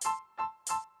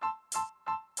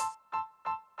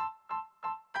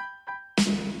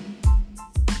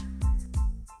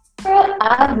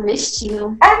I've missed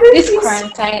you. I miss This you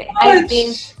quarantine, so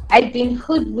much. I've been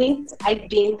hoodwinked. I've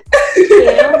been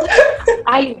failed.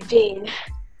 I've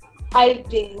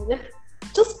been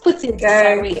just put in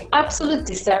disarray. Absolute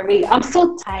disarray. I'm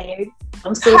so tired.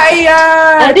 I'm so tired.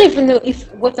 I don't even know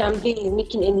if what I'm doing is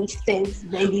making any sense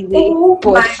by the way,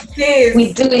 but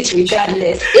we do it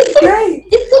regardless.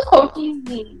 It's so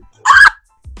confusing.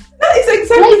 That is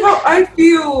exactly how I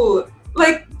feel.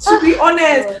 Like, to be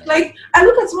honest, like, I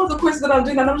look at some of the courses that I'm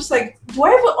doing and I'm just like, do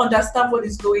I ever understand what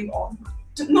is going on?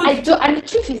 No, I don't, and the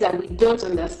truth is that we don't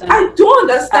understand. I don't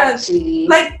understand. Actually,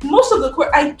 like most of the course,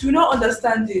 I do not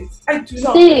understand it. I do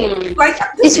not. Same. Like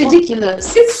it's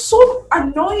ridiculous. It's so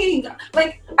annoying.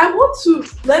 Like I want to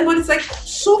learn, but it's like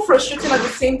so frustrating at the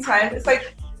same time. It's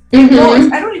like no,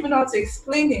 I don't even know how to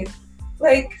explain it.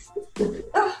 Like,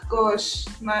 oh gosh,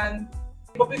 man.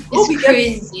 But before we get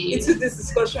into this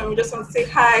discussion, we just want to say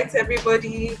hi to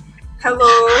everybody. Hello.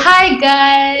 Hi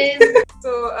guys.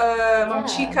 So I'm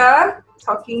Chika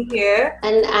talking here.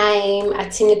 And I'm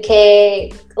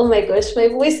Atinuke. Oh my gosh, my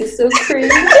voice is so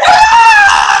cringe.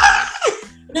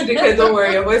 Okay, don't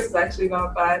worry, your voice is actually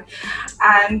not bad.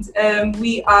 And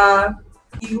we are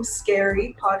You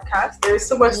Scary Podcast. There's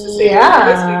so much to say.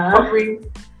 We're covering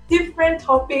different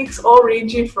topics, all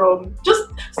ranging from just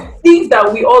things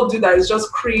that we all do that is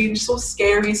just cringe, so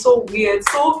scary, so weird,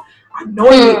 so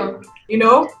annoying, you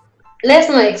know? Let's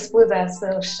not expose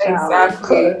ourselves.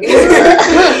 Exactly.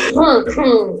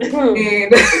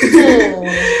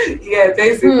 Yeah,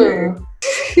 basically.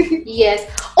 Yes.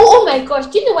 Oh my gosh.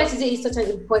 Do you know why today is such an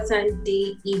important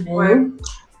day even? When?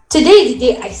 Today is the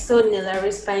day I saw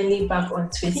Nelaris finally back on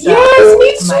Twitter. Yes,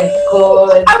 me too. My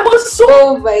god. I was so...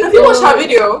 Oh my god. Have you watched her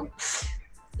video?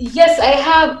 Yes, I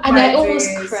have, and I almost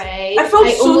cried. I felt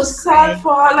so sad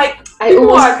for her. Like people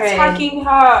were attacking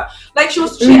her. Like she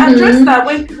addressed that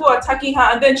when people were attacking her,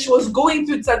 and then she was going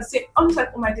through to say, "I'm just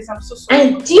like, oh my days, I'm so sorry."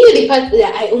 And do you know the part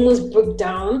that I almost broke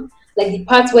down? Like the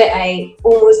part where I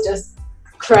almost just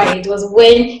cried was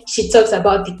when she talks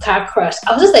about the car crash.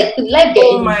 I was just like, could life get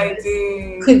any worse?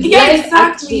 Could life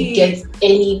actually get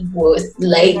any worse?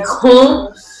 Like,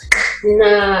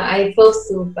 Nah, I felt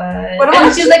so bad. But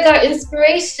and she's like our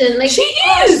inspiration. Like she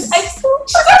is.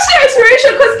 She's actually our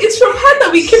inspiration because it's from her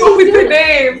that we came up with the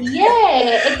name.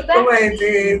 Yeah, exactly. Oh my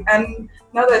god! And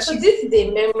now that this is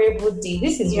a memorable day.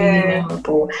 This is really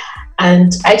memorable,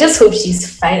 and I just hope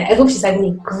she's fine. I hope she's having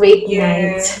a great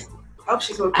night. I hope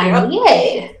she's okay. And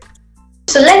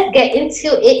so let's get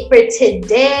into it for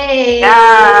today.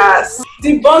 Yes.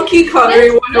 Debunking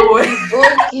coloring 101.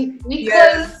 Debunking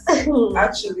because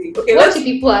actually, what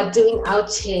people are doing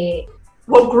out here.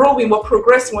 We're growing, we're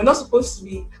progressing. We're not supposed to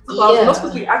be we're not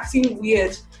supposed to be acting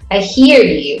weird. I hear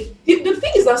you. The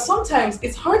thing is that sometimes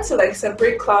it's hard to like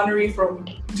separate clownery from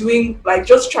doing like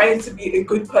just trying to be a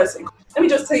good person. Let me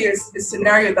just tell you a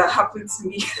scenario that happened to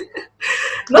me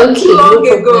not too long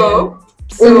ago.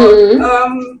 So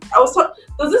I was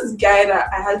there was this guy that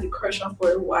I had the crush on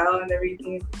for a while and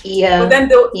everything. Yeah. But then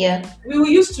we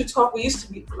used to talk. We used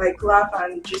to be like laugh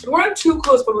and just we weren't too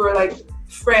close, but we were like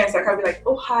friends. Like I'd be like,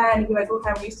 oh hi, and he'd be like, oh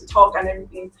hi. We used to talk and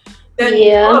everything. Then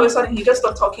all of a sudden he just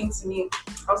stopped talking to me.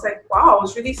 I was like, wow, I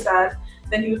was really sad.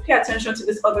 Then he would pay attention to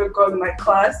this other girl in my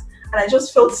class. And I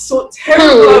just felt so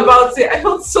terrible about it. I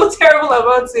felt so terrible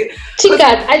about it.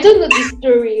 Chika, I don't know the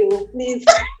story, please.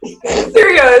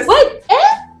 Serious? What?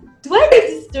 Do I know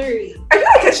the story? I feel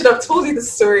like I should have told you the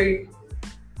story.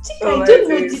 Chika, I don't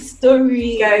know the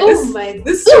story. Yeah, this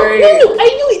story. No, I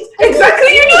knew it.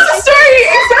 Exactly, you know the story.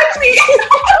 Exactly.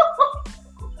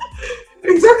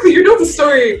 Exactly, you know the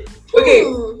story. Okay,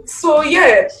 so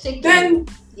then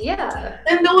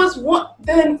there was one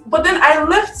but then I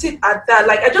left it at that.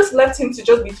 Like I just left him to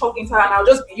just be talking to her and I'll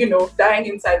just be, dying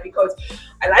inside because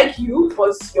I like you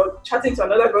because you're chatting to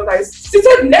another girl that is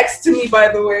seated next to me, by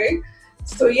the way.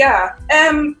 So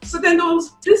so then there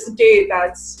was this day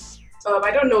that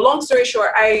I don't know, long story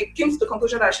short, I came to the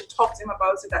conclusion that I should talk to him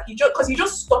about it, that he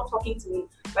just stopped talking to me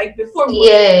like before and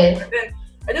then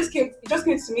it just came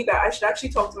to me that I should actually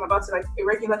talk to him about it like a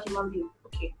regular human being.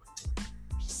 Okay.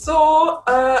 So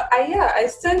I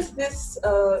sent this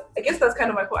I guess that's kind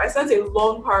of my fault. I sent a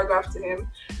long paragraph to him.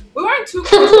 We weren't too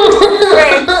close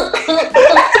friends.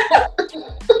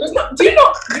 No, do you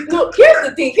know? No, here's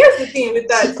the thing with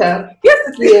that. Here's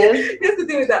the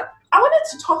thing with that. I wanted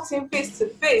to talk to him face to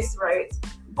face, right?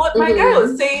 But my guy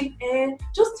was saying,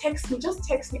 just text me.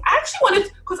 I actually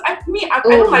wanted, because I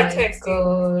don't like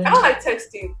texting. I don't like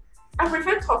texting. I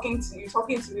prefer talking to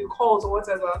you calls or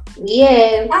whatever.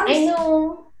 Yeah, I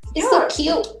know. It's so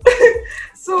cute.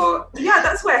 So yeah,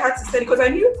 that's why I had to send it, because I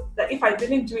knew that if I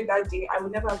didn't do it that day, I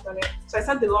would never have done it. So I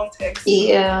sent the long text.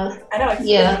 Yeah. I know.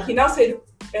 He now said,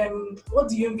 what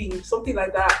do you mean? Something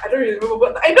like that. I don't really remember,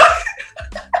 but I know.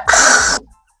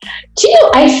 Do you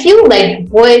know, I feel like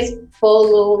boys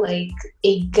follow like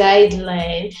a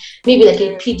guideline, maybe like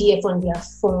a PDF on their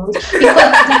phones, because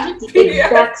they do the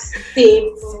exact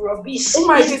same rubbish. Oh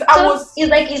my God,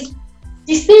 it's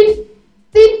the same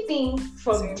thing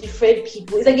from different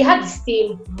people. It's like they have the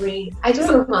same brain. I don't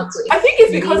know how to explain. I think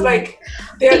it's because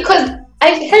because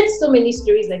I've heard so many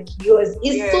stories like yours.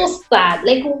 It's so sad.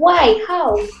 Like, why?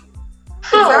 How?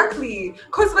 Exactly.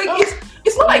 Because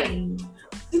it's not like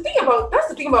that's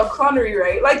the thing about clownery,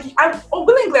 right? Like, I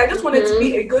just wanted to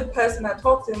be a good person and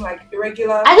talk to him like a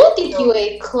regular. I don't think you were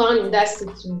a clown in that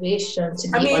situation, to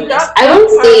be honest. I don't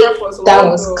say that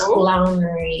was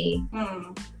clownery.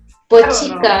 But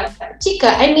Chika,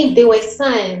 I mean, they were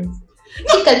signs.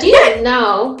 Chika, do you know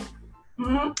now?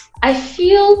 Mm-hmm. I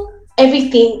feel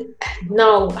everything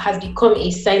now has become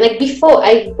a sign. Like before,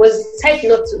 I was type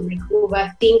not to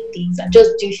overthink things and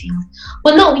just do things.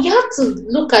 But now you have to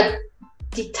look at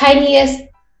the tiniest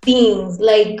things.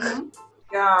 Like,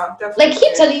 yeah, definitely. Like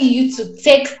him telling you to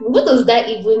text. What does that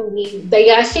even mean? That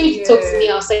you're ashamed to talk to me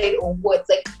outside or what?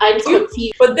 Like, I'm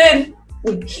confused. But then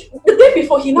the day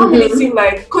before, he now made it seem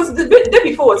like, because the day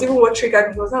before was even what triggered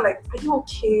me. He was not like, are you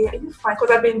okay? Are you fine? Because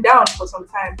I've been down for some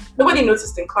time. Nobody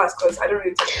noticed in class because I don't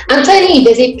really talk. I'm telling you,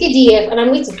 there's a PDF and I'm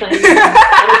going to find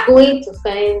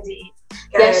it.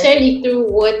 They're sharing it through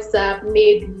WhatsApp,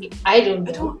 maybe. I don't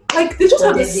know. Like, they just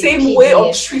have the same way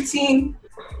of treating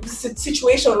the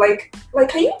situation. Like,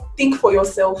 can you think for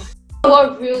yourself?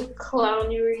 What real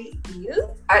clownery is?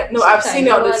 I've seen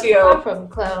it on the TL. From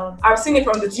clown. I've seen it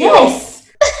from the TL.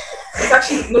 Yes. It's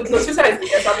actually no Twitter is the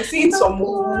best. I've been seeing some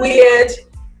weird.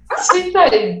 Twitter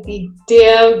is the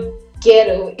damn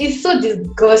ghetto. It's so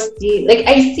disgusting. Like,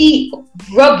 I see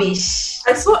rubbish.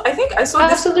 I think I saw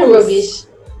absolute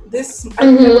this post. Rubbish. I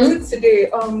was it today.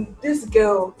 This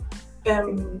girl,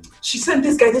 she sent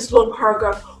this guy this long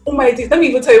paragraph. Oh my days! Let me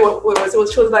even tell you what it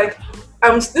was. She was like,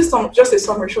 this song, just a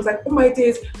summary. She was like, oh my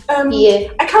days,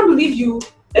 I can't believe you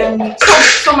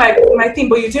saw my thing,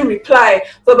 but you didn't reply.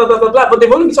 Blah blah blah blah blah. But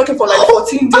they've only been talking for like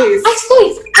 14 days. I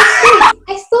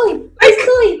saw it.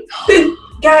 Then,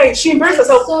 guy, she embarrassed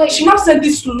herself. She now sent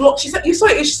this long. She said, you saw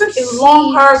it. She sent a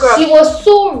long paragraph. She was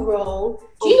so wrong.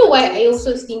 Do you know why I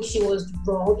also think she was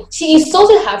wrong? She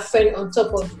insulted her friend on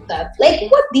top of that. Like,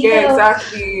 what the hell?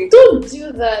 Exactly. Don't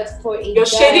do that for a guy. You're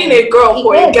shading a girl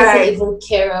for a guy. He doesn't even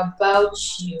care about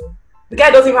you. The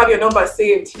guy doesn't even have your number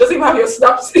saved. He doesn't even have your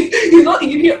snap saved. You don't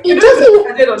even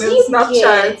add it on his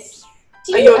Snapchat.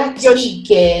 Do you actually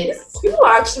get? People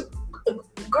are actually...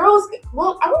 Girls,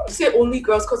 well, I won't say only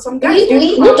girls, because some guys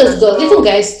not just girls, little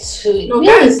guys too. We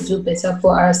always do better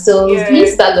for ourselves. We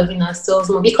start loving ourselves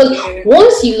more, because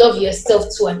once you love yourself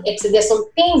to an extent, there's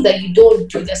some things that you don't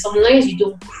do. There's some lines you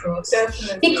don't cross.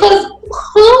 Definitely. Because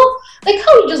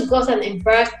how you just got an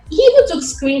embarrassed. He even took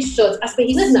screenshots. As per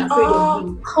he's not afraid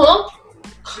of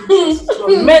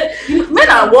you, Men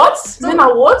are what? Men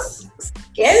are what?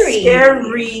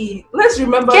 Scary. Let's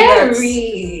remember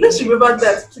that. Let's remember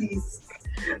that, please.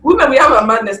 Women, we have a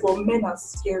madness, but men are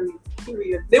scary.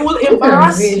 Period. They will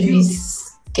embarrass you.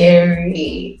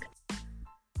 Scary.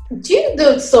 Do you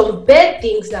know some bad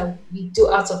things that we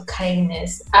do out of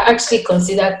kindness are actually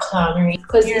considered clownery?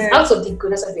 Because it's out of the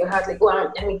goodness of your heart. Like, oh,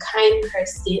 I'm a kind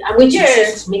person. I'm going to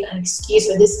choose to make an excuse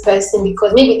for this person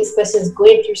because maybe this person is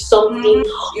going through something.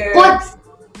 But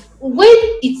when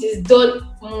it is done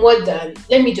more than,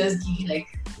 let me just give you like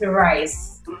the rice.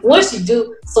 Once you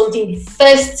do something the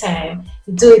first time,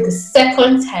 you do it the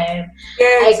second time.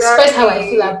 I express how I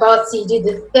feel about it. You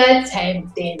do the third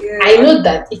time, then I know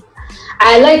that if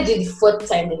I like do the fourth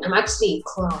time, then I'm actually a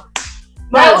clown.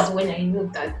 That's when I know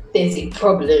that there's a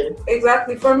problem.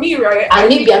 Exactly. For me, right? And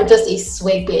maybe I'm just a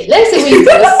swagger. Let's say we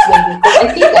just swagger, because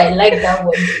I think I like that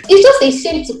one. It's just a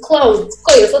shame to clown. To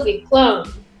call yourself a clown.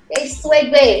 A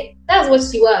swagger. That's what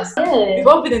she was. We've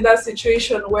all been in that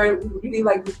situation where we really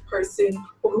like this person,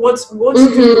 but we want to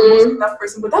do the most with that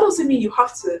person. But that doesn't mean you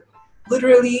have to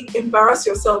literally embarrass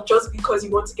yourself just because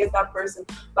you want to get that person.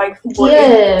 Like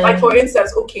for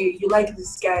instance, okay, you like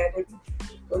this guy and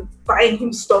then buying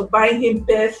him stuff, buying him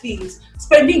bare things,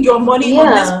 spending your money on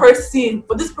this person,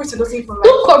 but this person doesn't even like.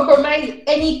 Don't compromise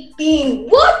anything.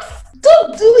 What?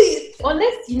 Don't do it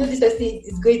unless you know this person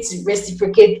is going to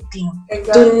reciprocate things.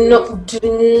 Exactly.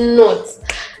 Do not.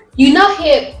 You now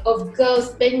hear of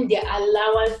girls spending their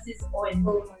allowances on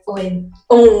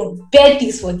bad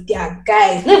things for their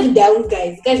guys, not even their own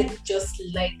guys. Guys are just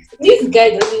like, this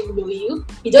guy doesn't even know you.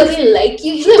 He doesn't like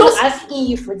you. He's not even asking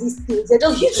you for these things.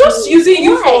 He's just using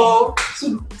you for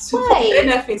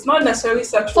benefits, not necessarily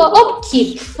sexual. For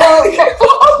upkeep. For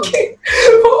upkeep.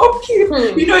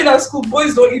 You know, in our school,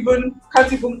 boys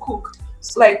can't even cook.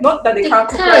 It's like, not that they can't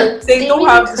cook, like, they don't really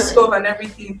have the stove and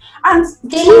everything, and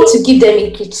they need to give them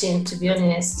a kitchen, to be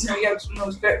honest. No,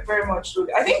 it's very, very much so.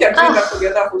 I think they're doing that for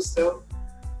the other hostel.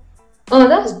 Oh,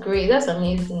 that's great. That's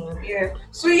amazing. Yeah.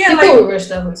 So yeah, people will rush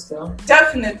that hostel.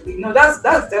 Definitely. No, that's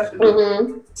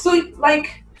definitely. So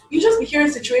like, you just be hearing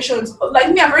situations like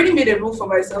me. I've already made a rule for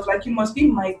myself. Like, you must be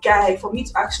my guy for me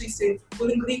to actually say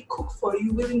willingly cook for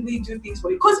you, willingly do things for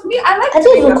you. Because me, I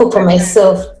don't even cook for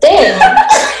myself. Damn.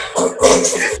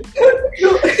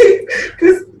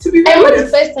 Because to be I remember the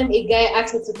first time a guy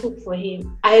asked me to cook for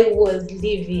him, I was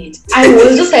livid. I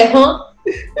was just like, huh?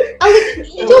 I was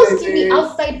like, you don't see me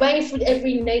outside buying food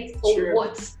every night or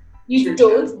what? You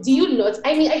don't? Do you not?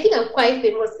 I mean, I think I'm quite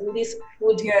famous in this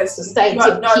food society.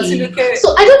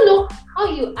 So I don't know how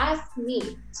you ask me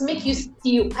to make you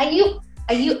stew. Are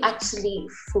you actually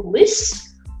foolish?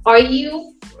 Are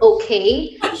you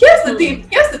okay? But here's the thing.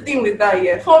 Here's the thing with that.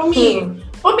 Yeah, for me,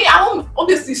 I won't.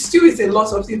 Obviously, stew is a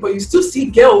lot of things, but you still see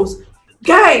girls.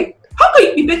 Guy, how can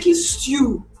you be making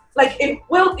stew? Like, it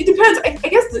depends. I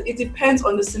guess it depends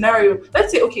on the scenario.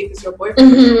 Let's say, okay, if it's your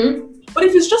boyfriend. But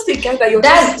if it's just a guy that you're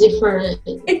different.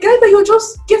 A guy that you're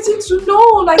just getting to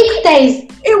know, like, that is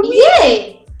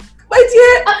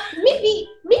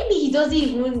maybe he doesn't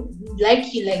even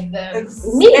like you like that.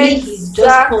 Maybe he's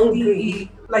just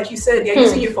hungry. Like you said, they're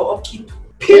using you for upkeep.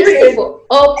 Period. For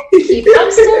upkeep.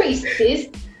 I'm sorry, sis.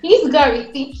 He's gotta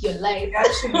rethink your life.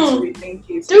 Actually, rethink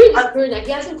it. During this period,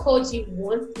 he hasn't called you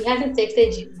once. He hasn't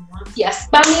texted you once. You are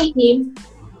spamming him.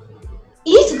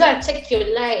 You need to go and check your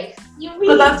life. You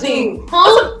really do.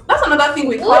 That's another thing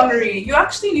with clownery. You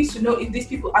actually need to know if these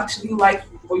people actually like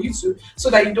you for you to, so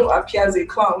that you don't appear as a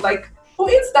clown. Like, for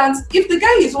instance, if the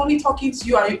guy is only talking to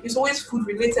you and it's always food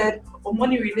related or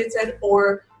money related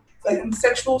or like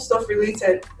sexual stuff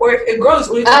related, or if a girl is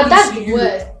only talking to you.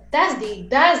 That's the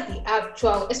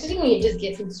actual, especially when you're just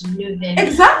getting to know them.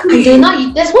 Exactly. And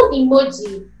now there's one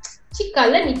emoji. Chica,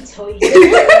 let me tell you, there's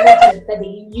one emoji that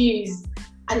they use.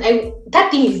 And that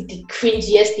thing is the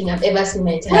cringiest thing I've ever seen in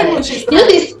my entire life. You know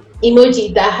this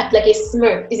emoji that had like a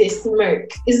smirk? Is a smirk.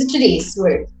 It's literally a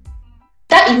smirk.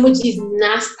 That emoji is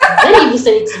nasty. Let me even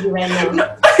send it to you right now.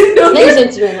 Let me send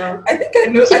it to you right now. I think I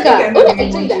know. Chica, I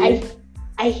tell you that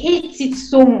I hate it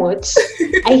so much.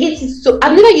 I hate it so.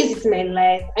 I've never used it in my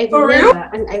life. I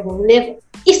will never.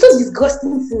 It's so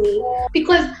disgusting to me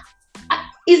because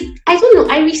I don't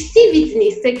know. I receive it in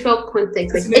a sexual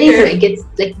context. Like anything I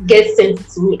get sent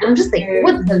to me, I'm just like,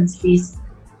 what the hell is this?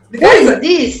 What is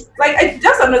this? Like,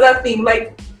 that's another thing.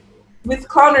 Like, with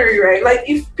clownery, right? Like,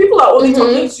 if people are only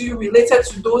talking to you related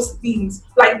to those things,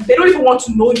 like, they don't even want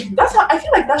to know you. That's how I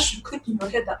feel like that should click in your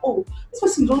head that, oh, this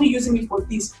person is only using me for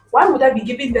this. Why would I be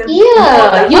giving them?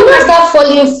 Yeah, you must start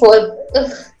falling for.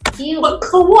 But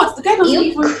for what? The guy doesn't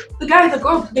even. The guy and the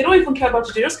girl, they don't even care about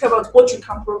you. They just care about what you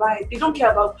can provide. They don't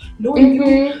care about knowing you.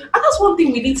 And that's one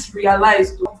thing we need to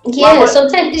realize, though. Yeah,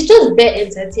 sometimes it's just bad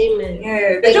entertainment.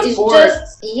 Yeah, they're just bored.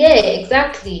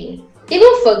 Exactly.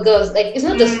 Even for girls, like, it's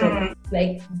not just for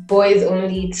like boys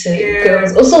only to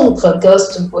girls, also for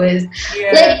girls to boys.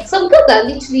 Like, some girls are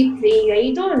literally playing and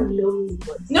you don't know.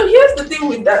 No, here's the thing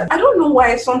with that. I don't know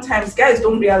why sometimes guys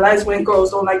don't realize when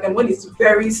girls don't like them, when it's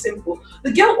very simple.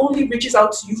 The girl only reaches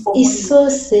out to you for money. It's so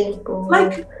simple.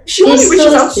 Like, she only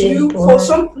reaches out to you for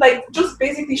some, like, just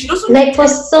basically, she doesn't like for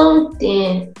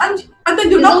something. And then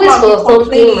they're not going to be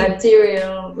complaining.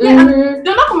 Material. And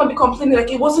they're not going to be complaining like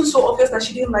it wasn't so obvious that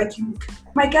she didn't like you.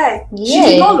 My guy, she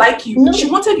did not like you. No. She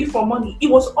wanted you for money. It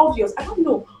was obvious. I don't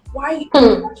know why you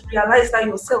don't realize that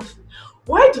yourself.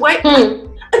 Why do I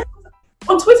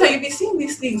on Twitter you'll be seeing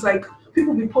these things like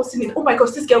people be posting it. Oh my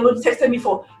gosh, this girl texted me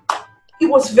for. It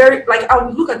was very like I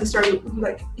would look at the story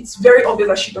like it's very obvious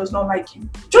that she does not like you.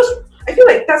 I feel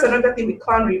like that's another thing with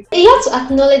clownery. You have to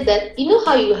acknowledge that. You know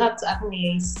how you have to acknowledge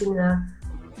you're a sinner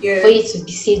for you to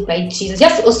be saved by Jesus. You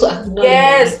have to also acknowledge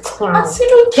that you're a clown.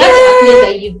 Absolutely. You have to acknowledge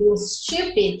that you've been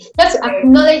stupid. You have to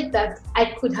acknowledge that I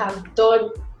could have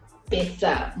done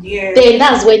better. Then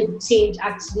that's when the change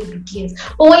actually begins.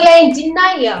 But when you're in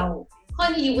denial,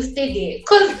 honey, you will stay there.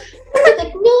 Because I'm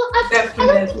like, no, I don't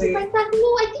think it's like that. No,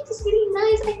 I think it's really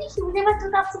nice. I think he will never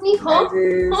do that to me.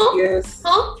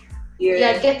 You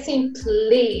are getting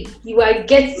played. You are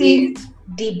getting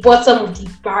the bottom of the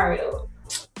barrel.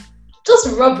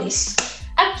 just rubbish,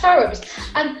 actual rubbish.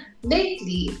 And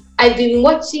lately, I've been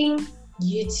watching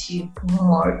YouTube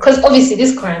more because obviously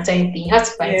this quarantine thing, you have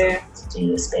to find something to do in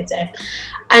your spare time.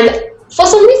 And for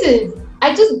some reason,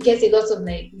 I just get a lot of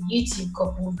like YouTube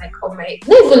couples like on my,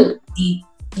 not even the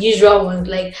usual ones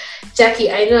like Jackie,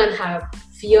 I know, and her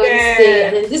fiance,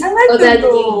 and then this other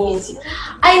thing.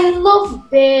 I love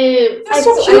them. I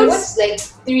watched like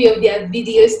 3 of their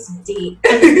videos today.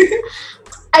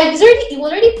 It was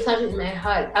already planned in my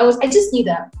heart. I just knew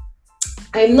that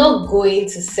I'm not going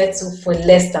to settle for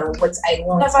less than what I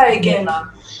want. Never again.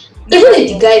 Even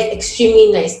if the guy is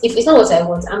extremely nice, if it's not what I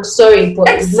want, I'm sorry, but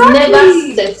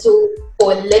never settle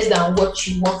for less than what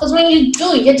you want. Because when you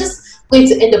do, you're just going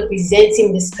to end up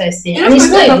resenting this person, and it's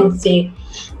not even fair.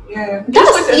 Yeah,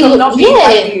 that's even not being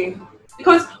happy.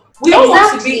 Because we don't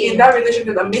want to be in that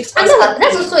relationship that makes us happy.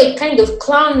 That's also a kind of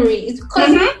clownery. It's because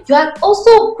you are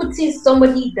also putting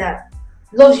somebody that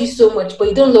loves you so much, but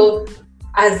you don't love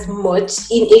as much,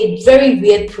 in a very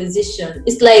weird position.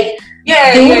 It's like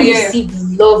they won't receive the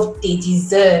love they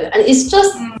deserve, and it's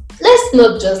just let's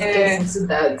not just get into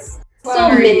that. So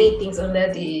many things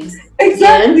under this.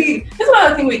 Exactly. That's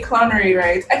another thing with clownery,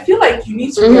 right? I feel like you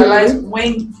need to realize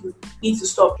when you need to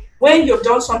stop. When you've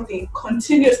done something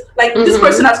continuous, like this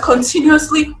person has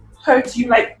continuously hurt you,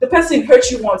 like the person hurt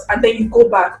you once and then you go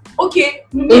back. Okay,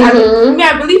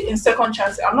 I believe in second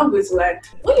chances. I'm not going to lie.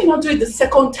 When you not do it the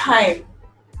second time,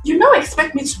 you now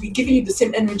expect me to be giving you the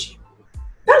same energy.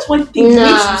 That's one thing you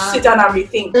need to sit down and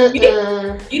rethink.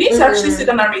 You need to actually sit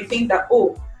down and rethink that,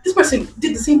 oh, this person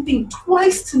did the same thing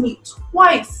twice to me.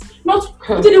 Twice. Not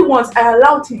he did it once, I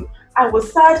allowed him. I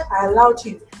was sad, I allowed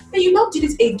him. Then you now did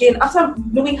it again after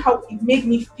knowing how it made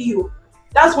me feel.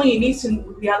 That's when you need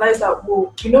to realize that,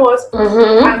 whoa, you know what?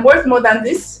 I'm worth more than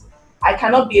this. I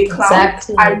cannot be a clown.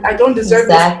 Exactly. I don't deserve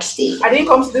this. I didn't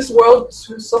come to this world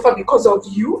to suffer because of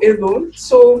you alone.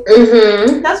 So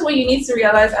that's what you need to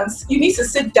realize, and you need to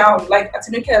sit down, like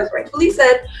Atinúkẹ́ has rightfully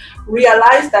said,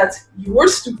 realize that you were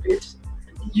stupid.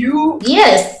 Because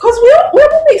we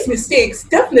all make mistakes.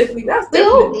 Definitely, that's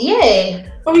definitely.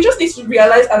 But we just need to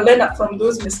realize and learn from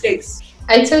those mistakes.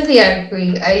 I totally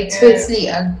agree.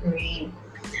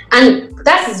 And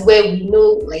that is where we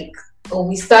know, like, or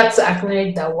we start to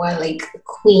acknowledge that we're like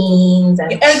queens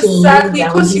and kings, and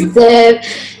we deserve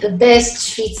the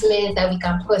best treatment that we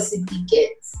can possibly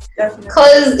get.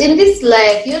 Because in this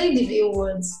life, you only live it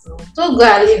once, so don't go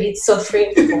and live it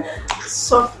suffering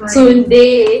for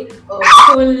Sunday or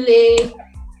Sunday.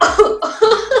 Let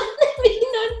me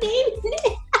not name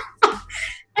it.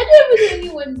 I don't even know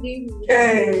anyone name me.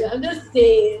 I'm just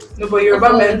saying. No, but you're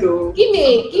about men though. Give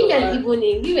me an Igbo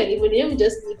name. Give me an Igbo name.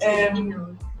 Just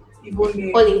Igbo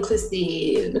name. All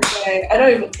inclusive. I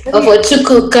don't even. Or for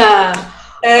Chukwuka.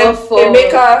 Or for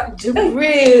Emeka.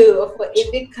 Jubril. Or for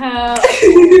Emeka.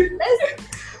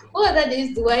 What other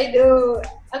names do I know?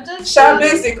 I'm just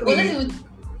basically.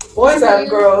 Boys and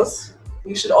girls,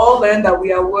 we should all learn that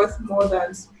we are worth more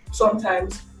than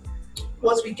sometimes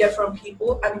what we get from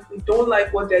people, and if we don't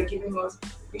like what they're giving us,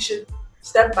 we should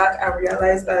step back and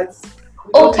realize that.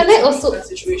 Can I also that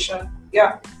situation?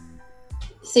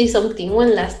 Say something?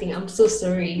 One last thing. I'm so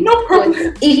sorry. No problem.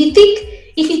 But if you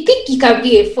think you can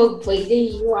be a fuckboy,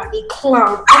 then you are a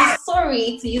clown. I'm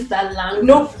sorry to use that language.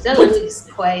 No, that language is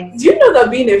quite. Do you know that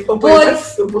being a fuckboy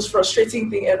is the most frustrating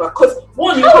thing ever? Because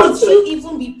how would you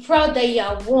even be proud that you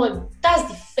are one? That's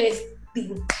the first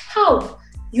thing. How?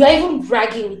 You are even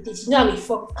bragging with it. You know I'm a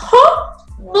fuck.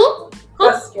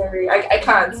 That's scary. I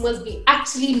can't. You must be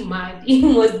actually mad. You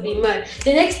must be mad.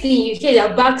 The next thing you hear, their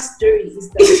backstory is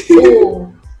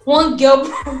that one girl.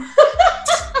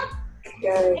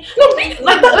 No,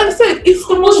 like I said, it's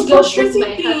the most frustrating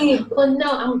thing. But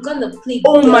now I'm gonna play.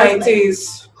 Oh my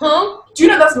days. Do you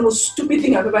know that's the most stupid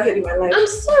thing I've ever heard in my life? I'm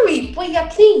sorry, but you're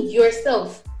playing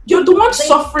yourself. You're the one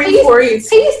suffering for it.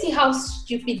 Can you see how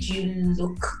stupid you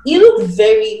look? You look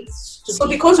very stupid. So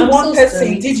because one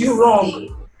person did you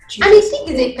wrong. And I think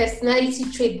it's a personality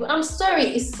trait, but I'm sorry,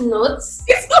 it's not.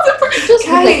 It's not a person. You just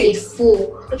look like a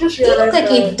fool. I just you look like that.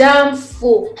 A damn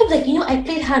fool. I'm like, I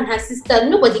played her and her sister.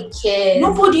 Nobody cares.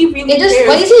 Nobody really cares.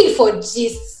 Why is it for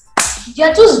gist?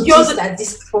 You're just at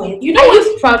this point. Are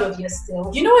you proud of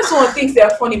yourself? You know when someone thinks they're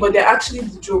funny, but they're actually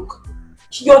the joke.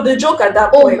 You're the joke at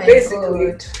that point,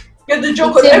 basically. God. You're the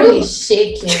joke. The table is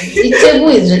shaking. The table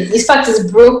is, in fact,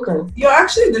 it's broken. You're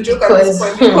actually the joke at this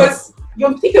point because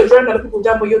you think you're drawing other people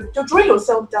down, but you're drawing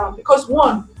yourself down because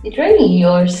one, you're drawing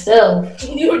yourself.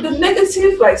 You're the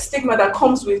negative like stigma that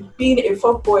comes with being a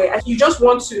fuckboy, and you just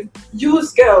want to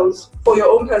use girls for your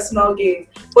own personal gain.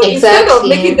 But instead of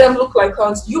making them look like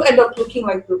clowns, you end up looking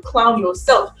like the clown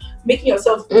yourself, making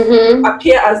yourself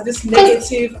appear as this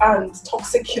negative and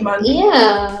toxic human being.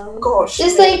 Yeah. Gosh.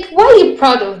 It's like, why are you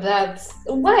proud of that?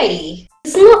 Why?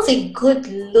 It's not a good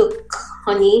look,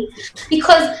 honey.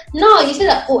 Because now you say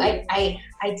that, oh, I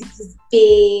did this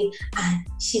babe and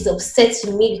she's upset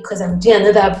with me because I'm doing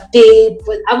another babe,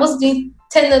 but I was doing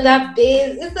 10 other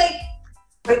babes. It's like,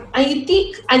 and you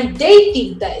think, and they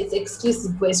think that it's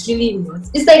exclusive, but it's really not.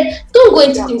 It's like, don't go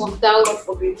into things without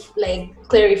like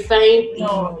clarifying.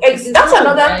 No,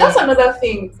 that's another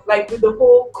thing. Like with the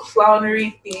whole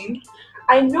clownery thing,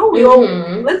 I know we all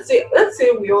let's say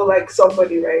we all like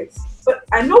somebody, right? But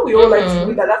I know we all like to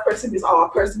believe that person is our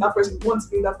person. That person wants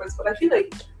to be that person. But I feel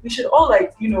like we should all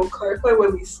like clarify where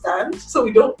we stand, so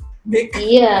we don't make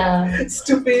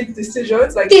stupid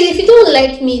decisions. Like, if you don't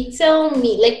like me, tell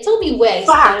me. Like, tell me where I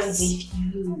stand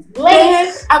with you.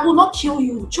 Like, I will not kill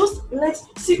you. Just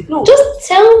Just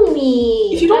tell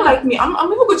me. If you don't like me, I'm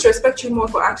even going to respect you more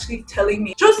for actually telling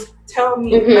me. Just tell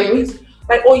me like this.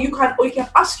 Like, or you can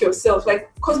ask yourself, like,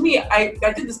 cause me, I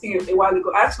did this thing a while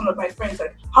ago. I asked one of my friends,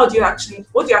 like, what do you actually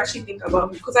think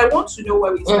about me? Because I want to know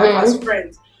where we stand as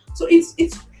friends. So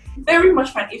it's very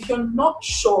much fine if you're not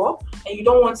sure and you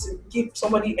don't want to give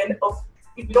somebody if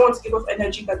you don't want to give off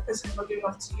energy that the person is not giving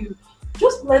off to you.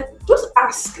 Just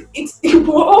ask.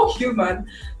 We're all human,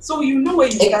 so you know where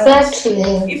you stand. Exactly.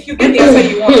 If you get the answer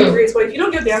you want, great. But if you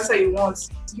don't get the answer you want,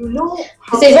 you know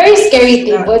how it's a very scary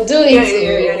thing, but do it.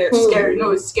 Yeah. It's scary.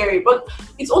 No, it's scary, but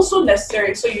it's also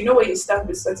necessary. So you know where you stand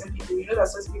with certain people. You know that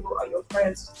certain people are your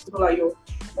friends, people are your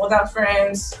other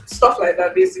friends, stuff like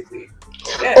that, basically.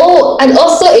 Yeah. Oh, and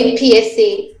also a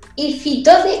PSA. If he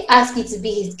doesn't ask you to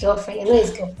be his girlfriend, you're not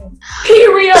his girlfriend.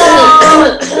 Period.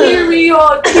 I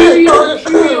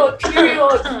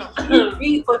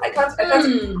can't.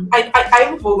 I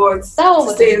even forgot. That one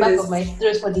was in the back of my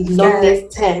throat for the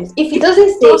longest time. If he does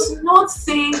not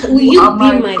say, will you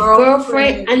be my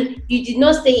girlfriend? And you did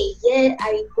not say, yeah,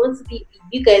 I want to be.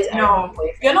 You guys are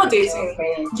you're not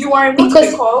dating. You are what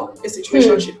we call a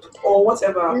situationship or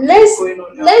whatever.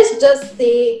 Let's just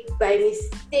say by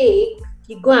mistake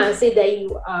you go and say that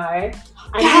you are,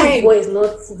 and this boy is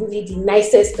not really the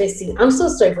nicest person. I'm so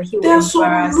sorry, but there are so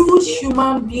rude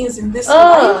human beings in this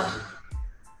life.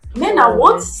 Men are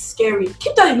what's scary.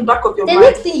 Keep that in the back of your mind. The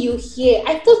next thing you hear,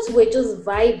 I thought we were just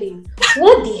vibing.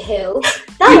 What the hell?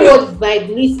 That word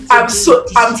vibe needs to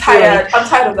I'm tired. I'm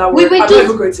tired of that word. We were I'm just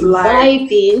never going to lie.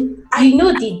 Vibing. You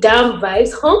know the damn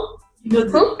vibes, huh? You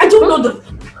know I don't know the.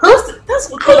 That's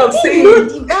what I'm saying. I don't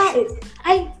know the vibes.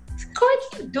 I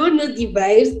currently don't know the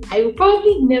vibes. I will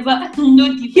probably never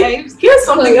know the vibes. Here's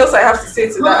something else I have to say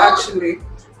to that actually.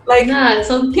 Like,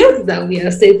 some things that we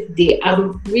have said today,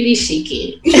 I'm really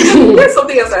shaking. Here's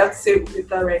something else I have to say with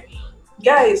that, right?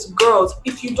 Guys, girls,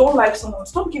 if you don't like someone,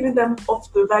 stop giving them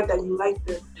off the vibe that you like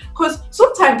them. Because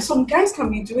sometimes some guys can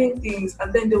be doing things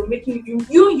and then they'll make you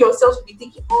yourself be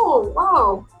thinking, oh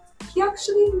wow, he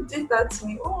actually did that to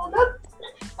me. Oh,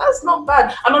 that's not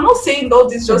bad. And I'm not saying all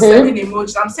this just sending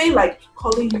emojis. I'm saying like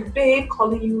calling you babe,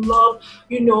 calling you love,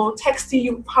 texting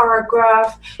you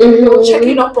paragraph,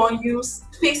 checking up on you,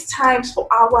 FaceTimes for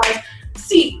hours.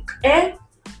 See, I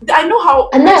know how.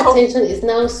 And that attention is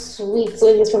now sweet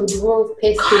when it's from the wrong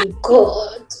person.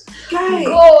 God.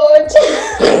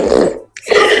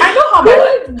 I know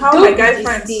how my guy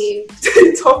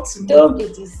friends talk to me. Don't be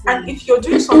deceived. And if you're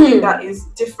doing something that is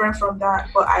different from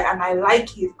that, but I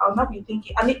like it, I'll not be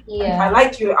thinking. And if I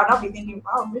like you, I'll not be thinking,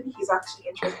 wow, maybe he's actually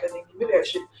interested in me. Maybe I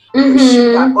should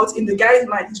pursue that. But in the guy's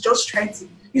mind, he's just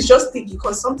thinking.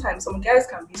 Because sometimes some guys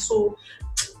can be so.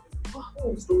 What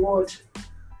was the word?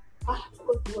 I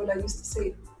forgot the word I used to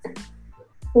say.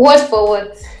 Word for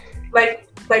what? Like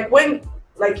when.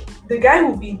 Like, the guy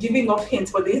will be giving off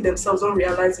hints, but they themselves don't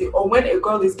realize it. Or when a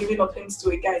girl is giving off hints to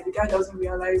a guy, the guy doesn't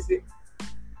realize it.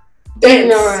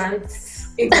 Ignorance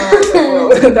as well.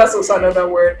 That's also another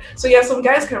word. So yeah, some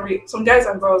guys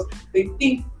and girls, they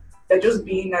think they're just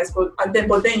being nice, but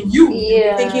then you be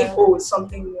thinking, oh, it's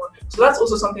something more. So that's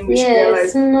also something we should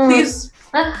realize. Please,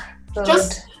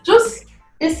 just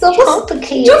it's so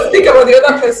complicated. Just think about the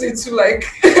other person too, like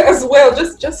as well.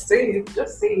 Just say it.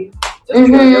 Just think about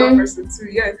the other person too.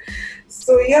 Yeah.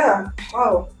 So yeah.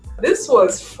 Wow. This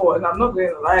was fun. I'm not going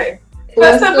to lie.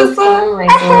 First episode. Oh my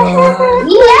god.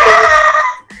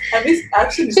 Yeah. And this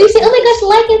actually. So you say, oh my gosh,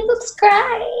 like and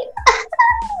subscribe.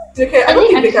 Okay, I don't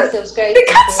think they can subscribe. They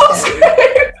can't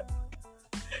subscribe.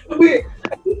 Wait.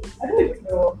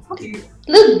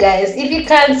 guys. If you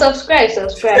can subscribe.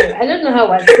 I don't know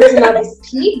how I'm putting out this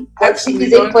clip, but it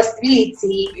is a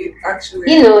possibility.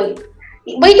 You know,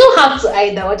 but you don't have to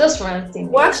either. We're just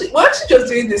ranting. We're actually just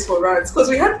doing this for rants because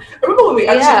I remember when we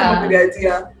actually came up with the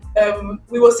idea.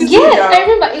 We were sitting down. I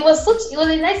remember it was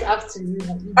a nice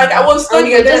afternoon. And I was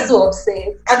studying and then just so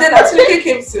upset. And then Atunike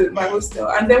came to my hostel,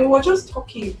 and then we were just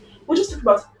talking. We were just talking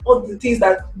about all the things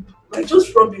that like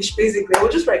just rubbish basically. We're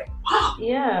just like, wow.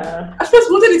 Yeah. At first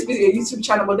we wanted it to be a YouTube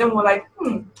channel, but then we were like,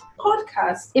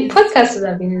 podcast. A podcast would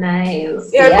have been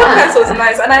nice. Yeah, a podcast was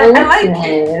nice, and I like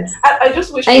it. I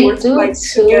just wish we were like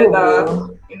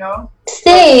together, you know.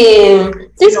 Same.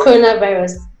 This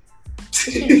coronavirus.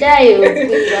 You die,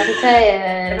 please. I'm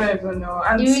tired. I don't even know.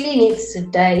 And you really need to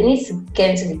die. You need to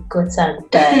get into the gutter and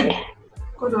die.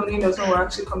 God only knows when we're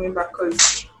actually coming back,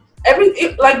 because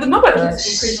like the number keeps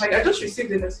increasing. Like I just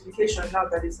received a notification now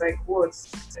that it's like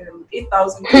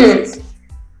 8,000 cases.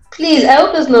 Please, I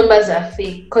hope those numbers are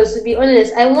fake. Because to be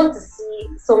honest, I want to see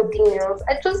something else.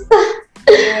 I just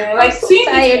like I'm so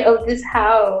tired of this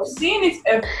house. Seeing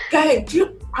it, guy,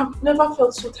 I've never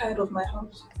felt so tired of my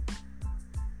house.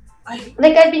 I've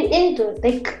been indoors.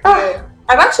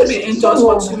 I've actually been indoors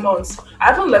for 2 months. I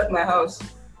haven't left my house.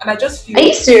 And I just feel... Are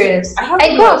you serious?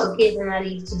 I go out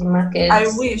occasionally to the market. I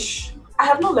wish. I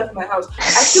have not left my house.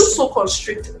 I feel so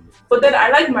constricted. But then I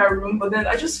like my room, but then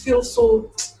I just feel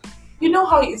so... You know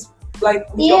how it's like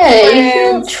with your friends. You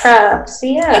feel trapped.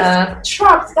 Yeah. It's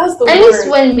trapped, that's the word. At least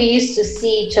when we used to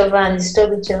see each other and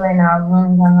disturb each other in our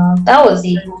room and all. That was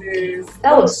it.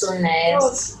 That was so nice. That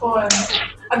was fun.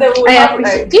 And then I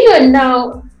appreciate. Do you know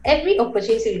now, every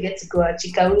opportunity we get to go out,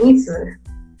 Chika, we need to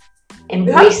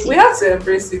embrace it. We have to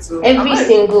embrace it too. Every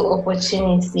single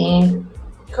opportunity.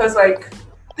 Because like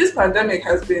this pandemic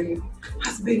has been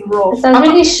rough. It has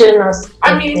really shown us.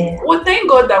 I mean, well, thank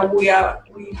God that we're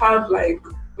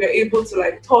able to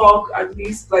like talk, at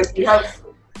least like we have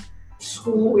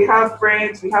school, we have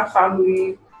friends, we have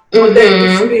family. But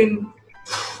then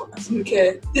it's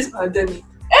been this pandemic.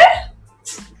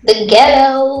 The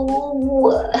ghetto.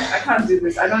 I can't do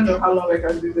this. I don't know how long I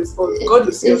can do this, but God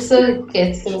will see. It's so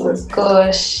ghetto.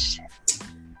 Gosh.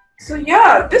 So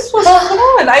yeah, this was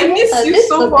fun. I miss you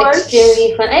so much.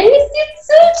 Extremely fun. I miss you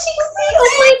too, Chixie. Oh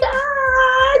my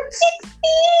God,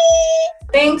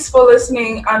 Chixie. Thanks for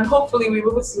listening, and hopefully we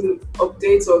were able to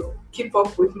update or keep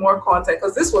up with more content,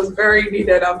 because this was very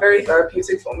needed and very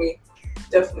therapeutic for me.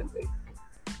 Definitely.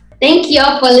 Thank you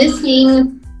all for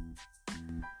listening.